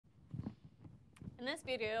In this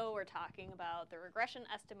video, we're talking about the regression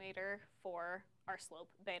estimator for our slope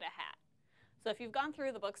beta hat. So if you've gone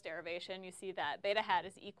through the book's derivation, you see that beta hat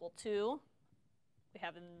is equal to, we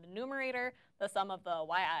have in the numerator the sum of the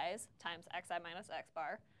yi's times xi minus x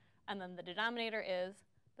bar, and then the denominator is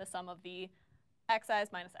the sum of the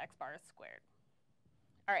xi's minus x bars squared.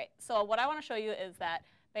 All right, so what I want to show you is that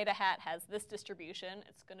beta hat has this distribution.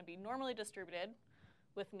 It's going to be normally distributed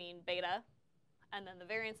with mean beta, and then the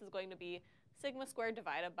variance is going to be sigma squared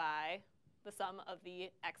divided by the sum of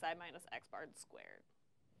the xi minus x bar squared.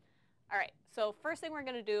 All right, so first thing we're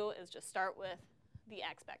going to do is just start with the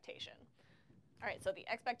expectation. All right, so the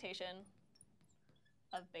expectation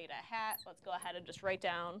of beta hat, let's go ahead and just write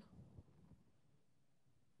down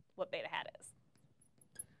what beta hat is.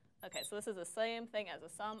 Okay, so this is the same thing as the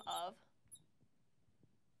sum of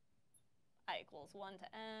I equals 1 to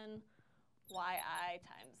n yi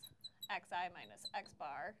times xi minus x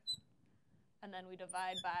bar, and then we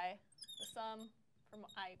divide by the sum from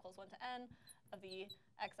I equals 1 to n of the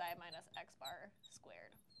xi minus x bar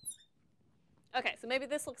squared. Okay, so maybe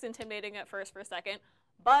this looks intimidating at first for a second,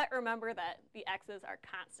 but remember that the x's are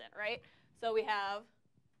constant, right? So we have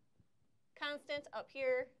constant up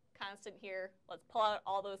here, constant here. Let's pull out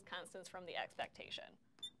all those constants from the expectation.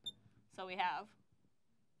 So we have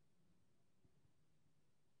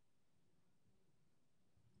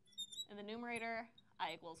in the numerator,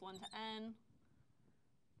 I equals 1 to n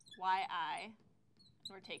yi,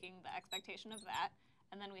 we're taking the expectation of that,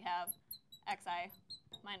 and then we have xi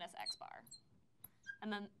minus x bar.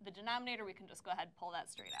 And then the denominator, we can just go ahead and pull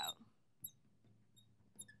that straight out.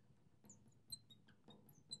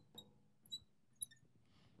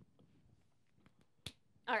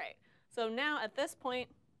 All right, so now at this point,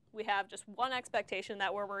 we have just one expectation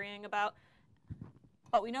that we're worrying about,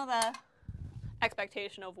 but we know the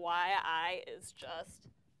expectation of yi is just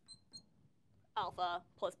alpha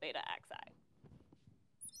plus beta xi.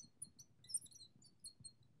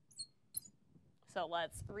 So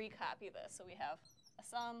let's recopy this. So we have a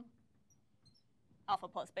sum, alpha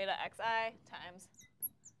plus beta xi times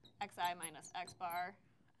xi minus x bar.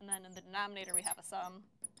 And then in the denominator, we have a sum,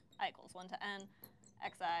 I equals 1 to n,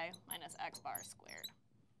 xi minus x bar squared.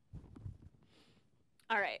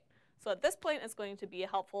 All right, so at this point, it's going to be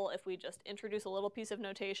helpful if we just introduce a little piece of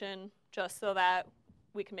notation just so that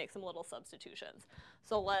we can make some little substitutions.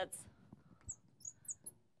 So let's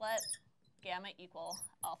let gamma equal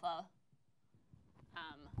alpha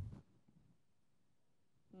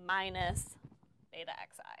minus beta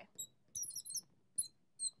xi,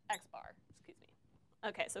 x bar, excuse me.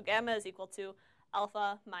 Okay, so gamma is equal to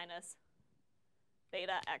alpha minus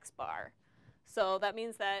beta x bar. So that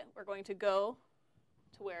means that we're going to go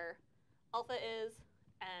to where alpha is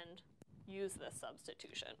and use this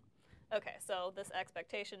substitution. Okay, so this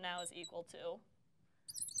expectation now is equal to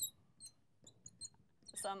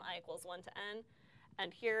the sum I equals 1 to n.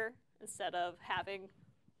 And here, instead of having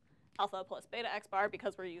alpha plus beta x bar,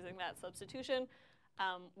 because we're using that substitution,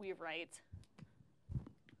 we write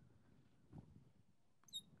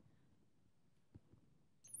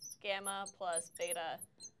gamma plus beta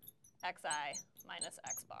xi minus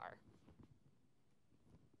x bar.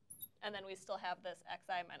 And then we still have this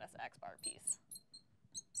xi minus x bar piece.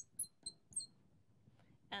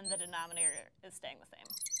 And the denominator is staying the same.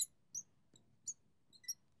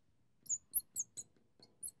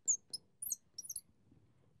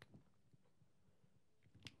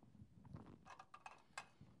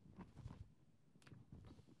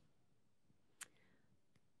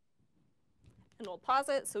 And we'll pause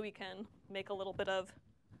it so we can make a little bit of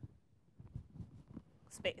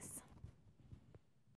space.